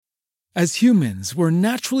As humans, we're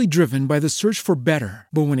naturally driven by the search for better.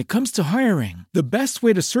 But when it comes to hiring, the best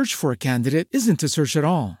way to search for a candidate isn't to search at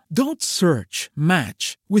all. Don't search,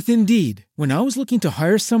 match with Indeed. When I was looking to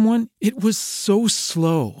hire someone, it was so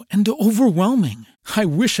slow and overwhelming. I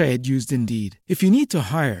wish I had used Indeed. If you need to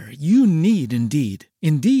hire, you need Indeed.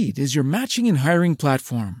 Indeed is your matching and hiring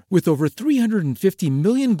platform with over 350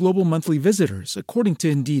 million global monthly visitors, according to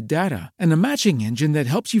Indeed data, and a matching engine that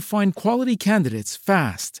helps you find quality candidates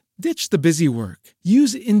fast. Ditch the busy work.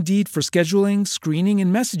 Use Indeed for scheduling, screening,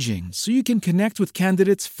 and messaging so you can connect with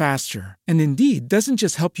candidates faster. And Indeed doesn't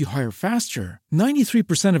just help you hire faster.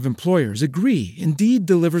 93% of employers agree Indeed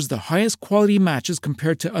delivers the highest quality matches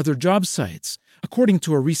compared to other job sites, according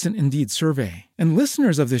to a recent Indeed survey. And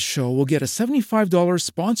listeners of this show will get a $75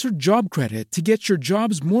 sponsored job credit to get your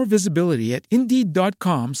jobs more visibility at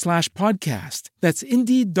Indeed.com/podcast. That's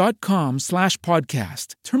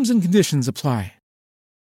Indeed.com/podcast. Terms and conditions apply.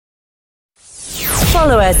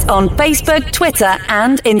 Follow us on Facebook, Twitter,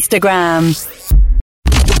 and Instagram.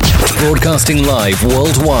 Broadcasting live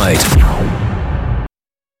worldwide.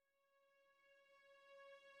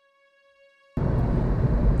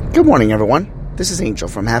 Good morning, everyone. This is Angel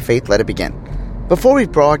from Have Faith, Let It Begin. Before we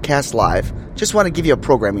broadcast live, just want to give you a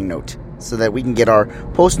programming note so that we can get our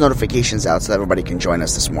post notifications out so that everybody can join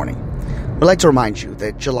us this morning. We'd like to remind you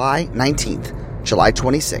that July 19th, July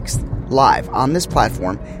 26th, live on this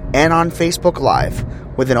platform and on Facebook Live,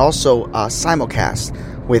 with an also simulcast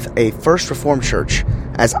with a First Reformed Church,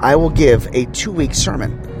 as I will give a 2-week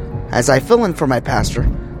sermon. As I fill in for my pastor,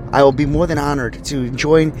 I will be more than honored to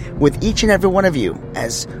join with each and every one of you,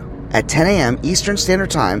 as at 10 a.m. Eastern Standard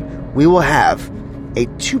Time, we will have a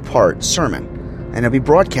 2-part sermon, and it'll be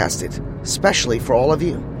broadcasted especially for all of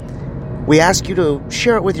you. We ask you to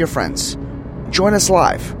share it with your friends. Join us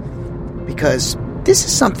live, because this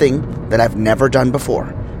is something that I've never done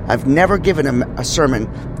before. I've never given a sermon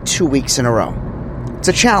 2 weeks in a row. It's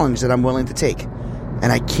a challenge that I'm willing to take,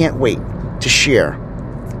 and I can't wait to share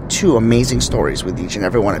 2 amazing stories with each and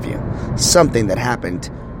every one of you. Something that happened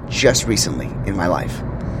just recently in my life.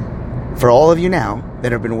 For all of you now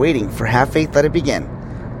that have been waiting for Have Faith, Let It Begin,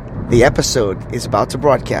 the episode is about to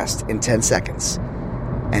broadcast in 10 seconds.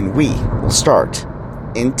 And we will start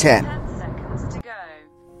in 10. 10 seconds to go.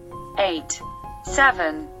 8,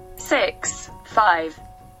 7, 6, 5,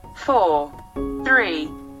 4, 3,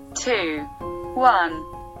 2, 1.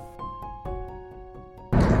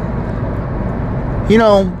 You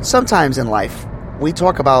know, sometimes in life, we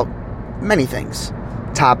talk about many things.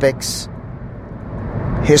 Topics,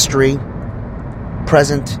 history,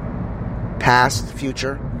 present, past,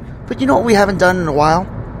 future. But you know what we haven't done in a while?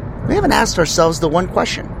 We haven't asked ourselves the one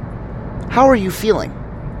question. How are you feeling?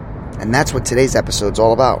 And that's what today's episode's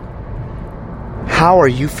all about. How are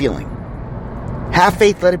you feeling? Have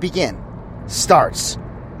Faith, Let It Begin starts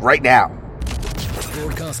right now.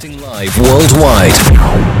 Broadcasting live worldwide.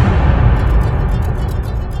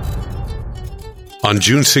 On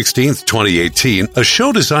June 16th, 2018, a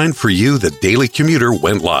show designed for you, the Daily Commuter,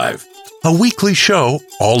 went live. A weekly show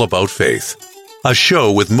all about faith. A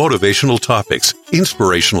show with motivational topics,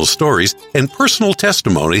 inspirational stories, and personal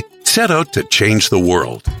testimony set out to change the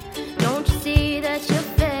world. Don't you see that your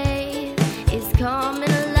faith is coming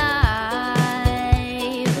alive?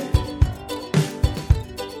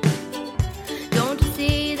 Don't you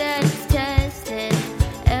see that it's tested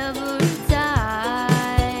every time?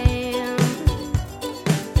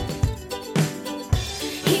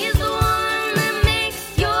 He's the one that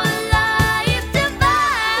makes your life divine.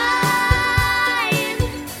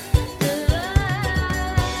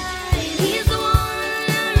 He's the one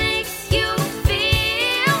that makes you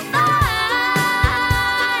feel fine.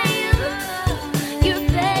 Your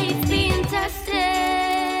faith being tested.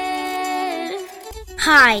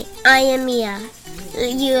 Hi, I am Mia.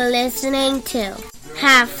 You're listening to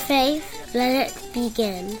Have Faith, Let It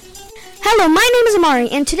Begin. Hello, my name is Amari,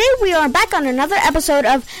 and today we are back on another episode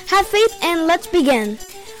of Have Faith and Let's Begin.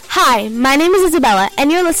 Hi, my name is Isabella,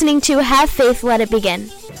 and you're listening to Have Faith, Let It Begin.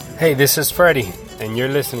 Hey, this is Freddie, and you're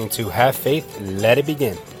listening to Have Faith, Let It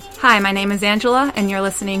Begin. Hi, my name is Angela, and you're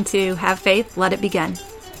listening to Have Faith, Let It Begin.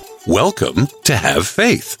 Welcome to Have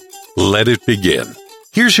Faith. Let it begin.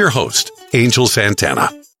 Here's your host, Angel Santana.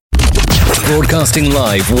 Broadcasting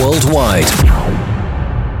live worldwide.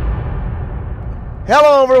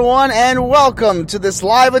 Hello, everyone, and welcome to this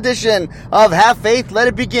live edition of Have Faith, Let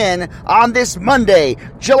It Begin on this Monday,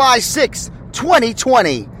 July 6th,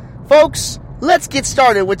 2020. Folks, let's get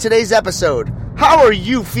started with today's episode. How are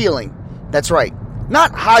you feeling? That's right.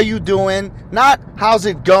 Not how you doing, not how's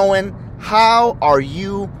it going. How are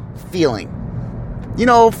you feeling? You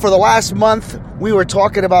know, for the last month, we were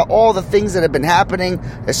talking about all the things that have been happening,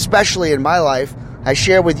 especially in my life. I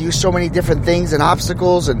share with you so many different things and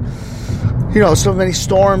obstacles and, so many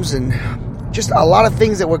storms and just a lot of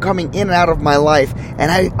things that were coming in and out of my life.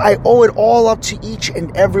 And I owe it all up to each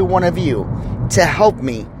and every one of you to help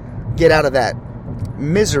me get out of that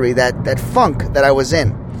misery, that funk that I was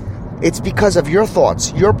in. It's because of your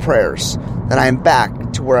thoughts, your prayers, that I am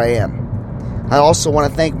back to where I am. I also want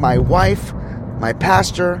to thank my wife, my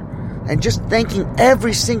pastor, and just thanking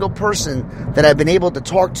every single person that I've been able to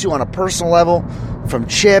talk to on a personal level, from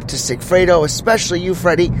Chip to Sigfredo, especially you,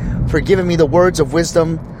 Freddie, for giving me the words of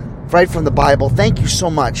wisdom right from the Bible. Thank you so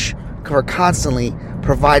much for constantly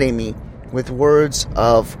providing me with words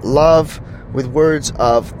of love, with words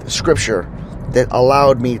of Scripture that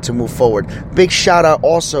allowed me to move forward. Big shout out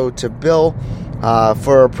also to Bill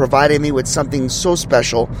for providing me with something so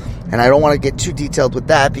special, and I don't want to get too detailed with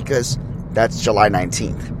that because that's July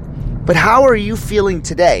 19th. But how are you feeling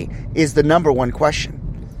today is the number one question.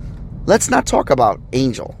 Let's not talk about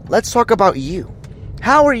Angel. Let's talk about you.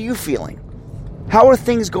 How are you feeling? How are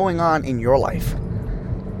things going on in your life?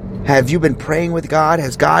 Have you been praying with God?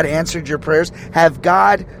 Has God answered your prayers? Have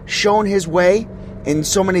God shown His way in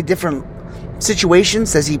so many different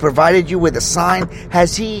situations? Has He provided you with a sign?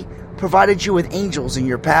 Has He provided you with angels in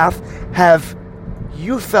your path? Have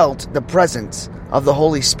you felt the presence of the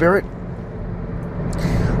Holy Spirit?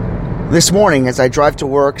 This morning, as I drive to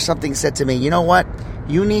work, something said to me, you know what?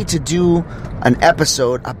 You need to do an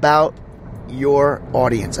episode about your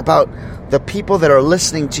audience, about the people that are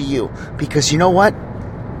listening to you. Because you know what?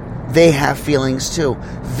 They have feelings too.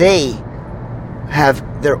 They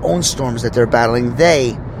have their own storms that they're battling.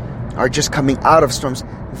 They are just coming out of storms.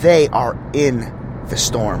 They are in the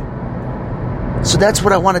storm. So that's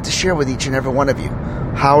what I wanted to share with each and every one of you.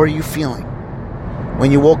 How are you feeling?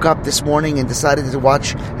 When you woke up this morning and decided to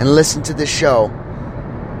watch and listen to this show,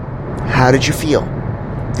 how did you feel?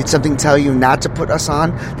 Did something tell you not to put us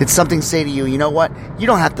on? Did something say to you, you know what? You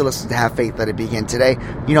don't have to listen to Have Faith, Let It Begin today.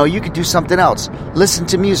 You could do something else. Listen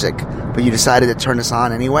to music. But you decided to turn us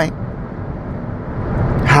on anyway?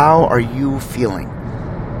 How are you feeling?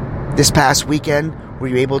 This past weekend, were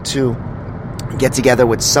you able to get together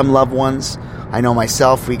with some loved ones? I know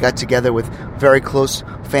myself, we got together with very close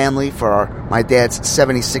family for my dad's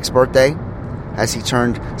 76th birthday, as he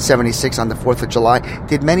turned 76 on the 4th of July.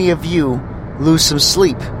 Did many of you lose some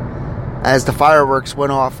sleep as the fireworks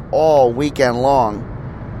went off all weekend long?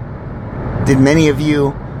 Did many of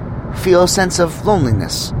you feel a sense of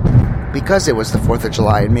loneliness because it was the 4th of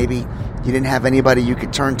July and maybe you didn't have anybody you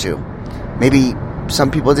could turn to? Maybe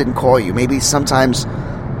some people didn't call you. Maybe sometimes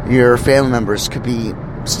your family members could be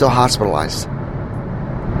still hospitalized.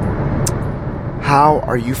 How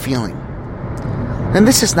are you feeling? And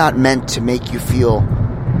this is not meant to make you feel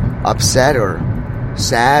upset or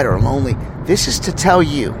sad or lonely. This is to tell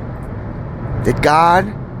you that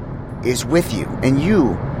God is with you, and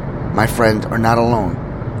you, my friend, are not alone.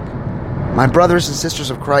 My brothers and sisters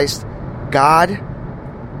of Christ, God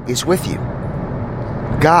is with you.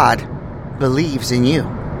 God believes in you.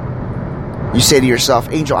 You say to yourself,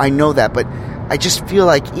 Angel, I know that, but I just feel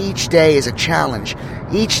like each day is a challenge.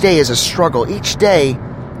 Each day is a struggle. Each day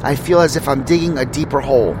I feel as if I'm digging a deeper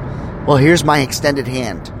hole. Well, here's my extended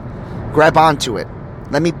hand. Grab onto it.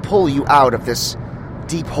 Let me pull you out of this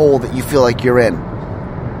deep hole that you feel like you're in.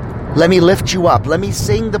 Let me lift you up. Let me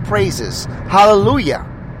sing the praises. Hallelujah.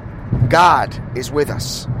 God is with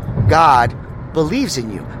us. God believes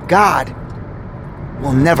in you. God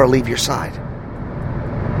will never leave your side.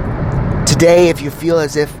 Today, if you feel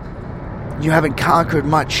as if you haven't conquered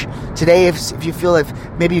much, today if you feel like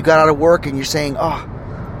maybe you got out of work and you're saying, oh,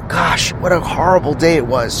 gosh, what a horrible day it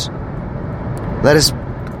was. Let us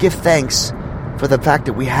give thanks for the fact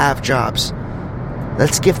that we have jobs.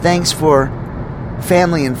 Let's give thanks for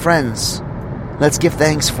family and friends. Let's give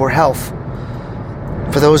thanks for health.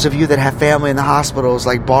 For those of you that have family in the hospitals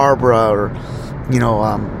like Barbara or,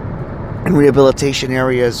 in rehabilitation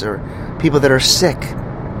areas, or people that are sick,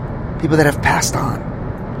 people that have passed on.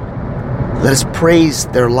 Let us praise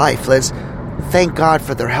their life. Let's thank God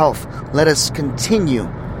for their health. Let us continue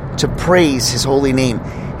to praise His holy name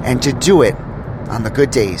and to do it on the good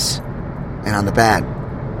days and on the bad.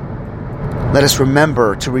 Let us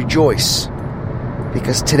remember to rejoice,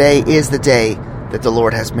 because today is the day that the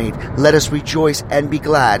Lord has made. Let us rejoice and be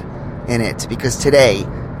glad in it, because today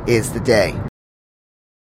is the day.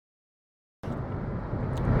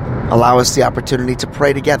 Allow us the opportunity to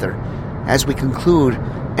pray together as we conclude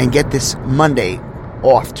and get this Monday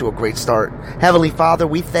off to a great start. Heavenly Father,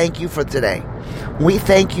 we thank you for today. We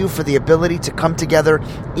thank you for the ability to come together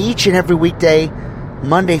each and every weekday,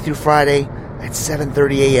 Monday through Friday, at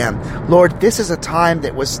 7:30 a.m. Lord, this is a time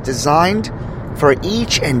that was designed for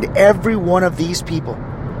each and every one of these people.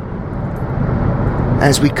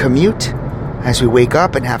 As we commute, as we wake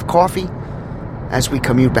up and have coffee, as we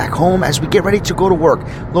commute back home, as we get ready to go to work.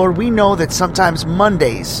 Lord, we know that sometimes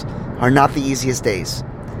Mondays are not the easiest days.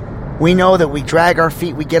 We know that we drag our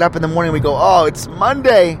feet, we get up in the morning, we go, oh, it's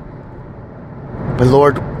Monday. But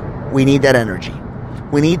Lord, we need that energy.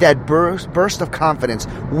 We need that burst of confidence.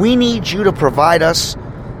 We need you to provide us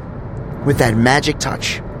with that magic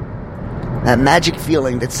touch, that magic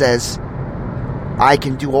feeling that says, I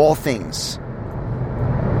can do all things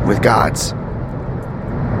with God's.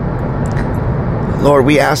 Lord,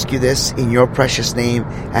 we ask you this in your precious name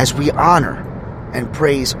as we honor and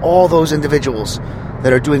praise all those individuals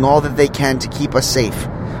that are doing all that they can to keep us safe.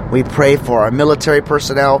 We pray for our military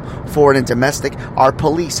personnel, foreign and domestic, our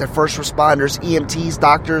police and first responders, EMTs,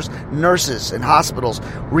 doctors, nurses in hospitals,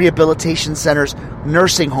 rehabilitation centers,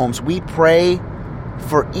 nursing homes. We pray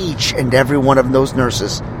for each and every one of those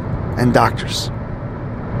nurses and doctors.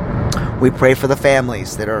 We pray for the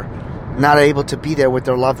families that are not able to be there with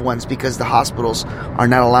their loved ones because the hospitals are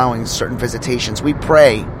not allowing certain visitations. We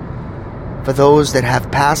pray for those that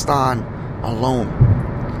have passed on alone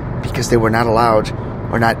because they were not allowed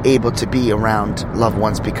or not able to be around loved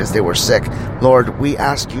ones because they were sick. Lord, we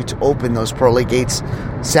ask you to open those pearly gates,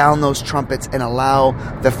 sound those trumpets, and allow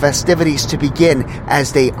the festivities to begin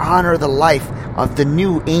as they honor the life of the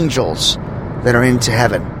new angels that are into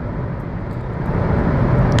heaven.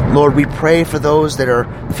 Lord, we pray for those that are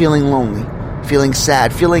feeling lonely, feeling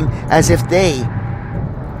sad, feeling as if they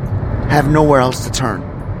have nowhere else to turn.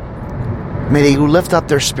 May you lift up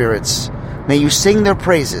their spirits. May you sing their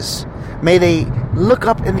praises. May they look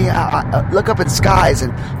up in skies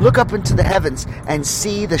and look up into the heavens and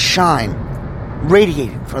see the shine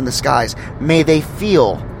radiating from the skies. May they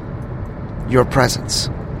feel your presence.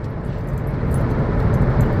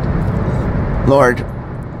 Lord,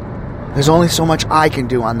 there's only so much I can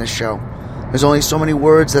do on this show. There's only so many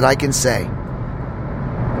words that I can say.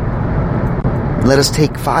 Let us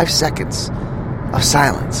take 5 seconds of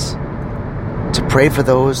silence to pray for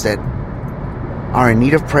those that are in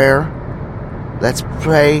need of prayer. Let's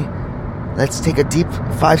pray. Let's take a deep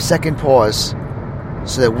 5-second pause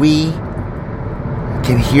so that we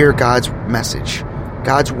can hear God's message,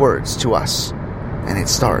 God's words to us. And it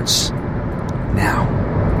starts now.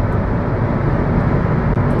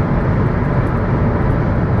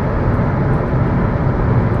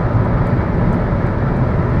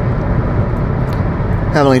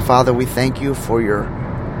 Heavenly Father, we thank you for your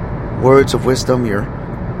words of wisdom, your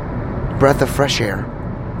breath of fresh air.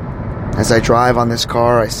 As I drive on this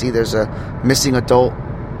car, I see there's a missing adult.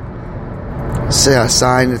 A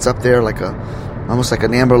sign that's up there almost like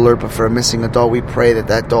an Amber Alert, but for a missing adult. We pray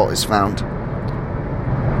that adult is found.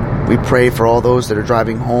 We pray for all those that are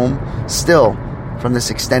driving home still from this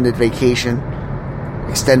extended vacation,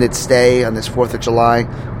 extended stay on this 4th of July.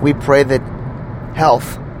 We pray that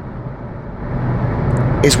health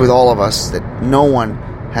is with all of us, that no one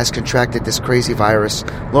has contracted this crazy virus.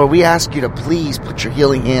 Lord, we ask you to please put your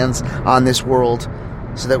healing hands on this world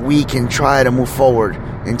so that we can try to move forward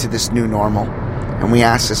into this new normal. And we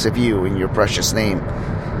ask this of you in your precious name.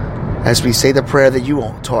 As we say the prayer that you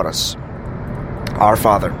taught us. Our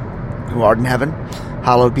Father, who art in heaven,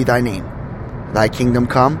 hallowed be thy name. Thy kingdom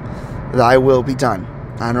come, thy will be done,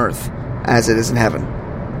 on earth as it is in heaven.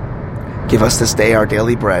 Give us this day our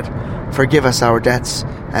daily bread. Forgive us our debts,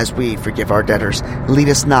 as we forgive our debtors. Lead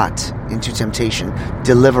us not into temptation.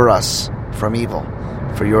 Deliver us from evil.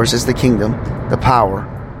 For yours is the kingdom, the power,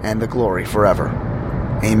 and the glory forever.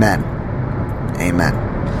 Amen. Amen.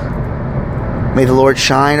 May the Lord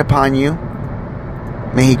shine upon you.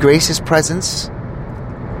 May he grace his presence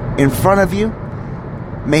in front of you.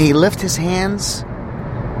 May he lift his hands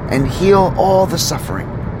and heal all the suffering.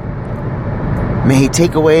 May he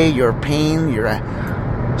take away your pain, your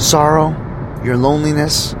sorrow, your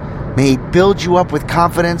loneliness. May he build you up with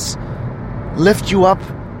confidence, lift you up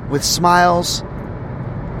with smiles,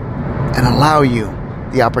 and allow you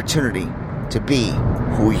the opportunity to be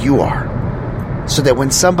who you are. So that when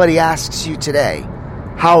somebody asks you today,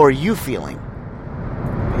 how are you feeling?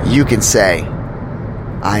 You can say,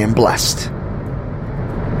 I am blessed.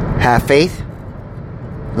 Have faith.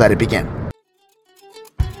 Let it begin.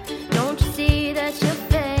 Don't you see that your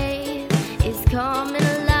faith is coming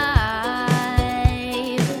alive?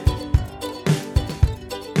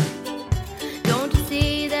 Don't you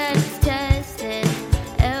see that it's tested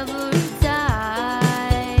every time?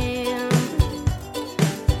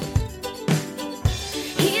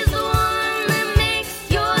 He's the one that makes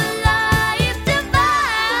your life divine.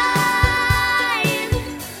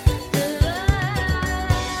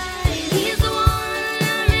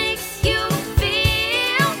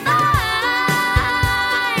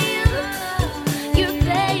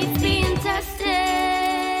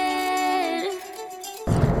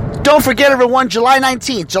 don't forget, everyone, July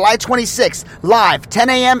 19th, July 26th, live, 10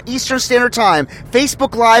 a.m. Eastern Standard Time,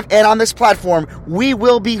 Facebook Live, and on this platform, we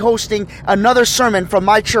will be hosting another sermon from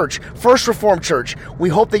my church, First Reformed Church. We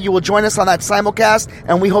hope that you will join us on that simulcast,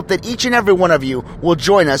 and we hope that each and every one of you will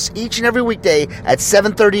join us each and every weekday at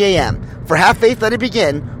 7:30 a.m. For Have Faith, Let It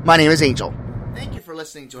Begin, my name is Angel. Thank you for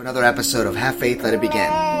listening to another episode of Have Faith, Let It Begin.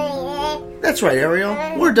 That's right,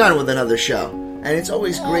 Ariel. We're done with another show. And it's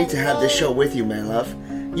always great to have this show with you, my love.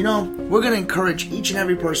 You know, we're going to encourage each and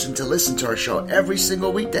every person to listen to our show every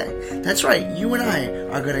single weekday. That's right, you and I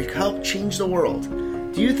are going to help change the world.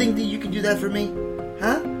 Do you think that you can do that for me?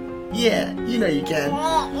 Huh? Yeah, you know you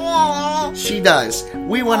can. She does.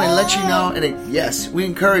 We want to let you know, and yes, we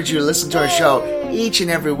encourage you to listen to our show each and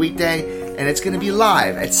every weekday, and it's going to be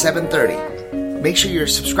live at 7:30. Make sure you're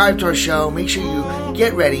subscribed to our show. Make sure you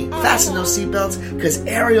get ready, fasten those seatbelts, because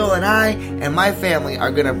Ariel and I and my family are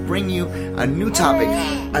going to bring you a new topic,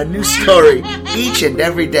 a new story each and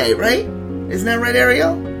every day, right? Isn't that right,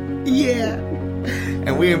 Ariel? Yeah.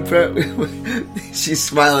 And she's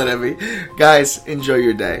smiling at me. Guys, enjoy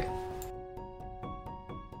your day.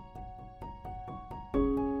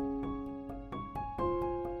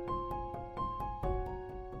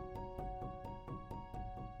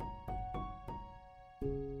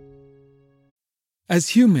 As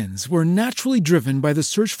humans, we're naturally driven by the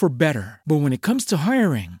search for better. But when it comes to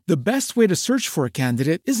hiring, the best way to search for a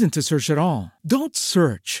candidate isn't to search at all. Don't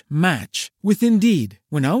search, match with Indeed.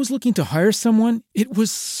 When I was looking to hire someone, it was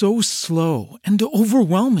so slow and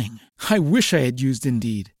overwhelming. I wish I had used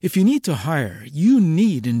Indeed. If you need to hire, you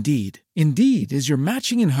need Indeed. Indeed is your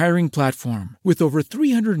matching and hiring platform with over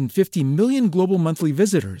 350 million global monthly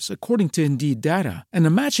visitors, according to Indeed data, and a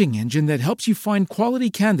matching engine that helps you find quality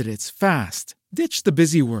candidates fast. Ditch the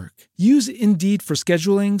busy work. Use Indeed for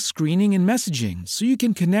scheduling, screening, and messaging so you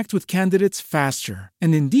can connect with candidates faster.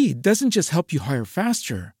 And Indeed doesn't just help you hire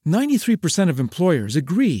faster. 93% of employers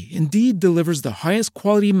agree Indeed delivers the highest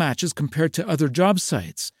quality matches compared to other job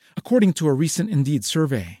sites, according to a recent Indeed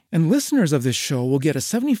survey. And listeners of this show will get a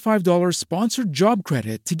 $75 sponsored job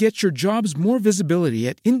credit to get your jobs more visibility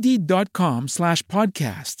at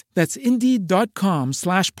Indeed.com/podcast. That's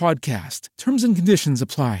Indeed.com/podcast. Terms and conditions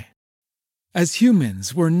apply. As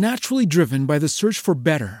humans, we're naturally driven by the search for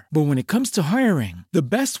better. But when it comes to hiring, the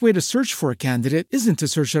best way to search for a candidate isn't to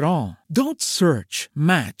search at all. Don't search,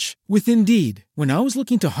 match with Indeed. When I was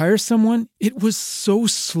looking to hire someone, it was so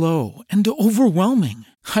slow and overwhelming.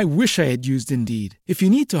 I wish I had used Indeed. If you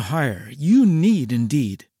need to hire, you need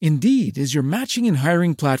Indeed. Indeed is your matching and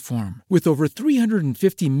hiring platform with over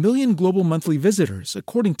 350 million global monthly visitors,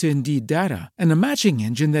 according to Indeed data, and a matching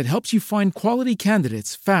engine that helps you find quality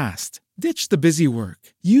candidates fast. Ditch the busy work.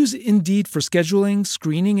 Use Indeed for scheduling,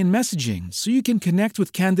 screening, and messaging so you can connect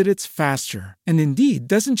with candidates faster. And Indeed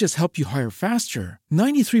doesn't just help you hire faster.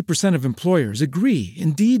 93% of employers agree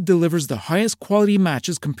Indeed delivers the highest quality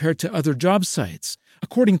matches compared to other job sites,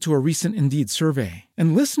 according to a recent Indeed survey.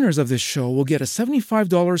 And listeners of this show will get a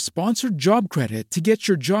 $75 sponsored job credit to get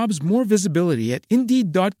your jobs more visibility at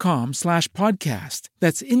Indeed.com/podcast.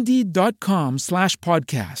 That's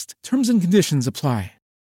Indeed.com/podcast. Terms and conditions apply.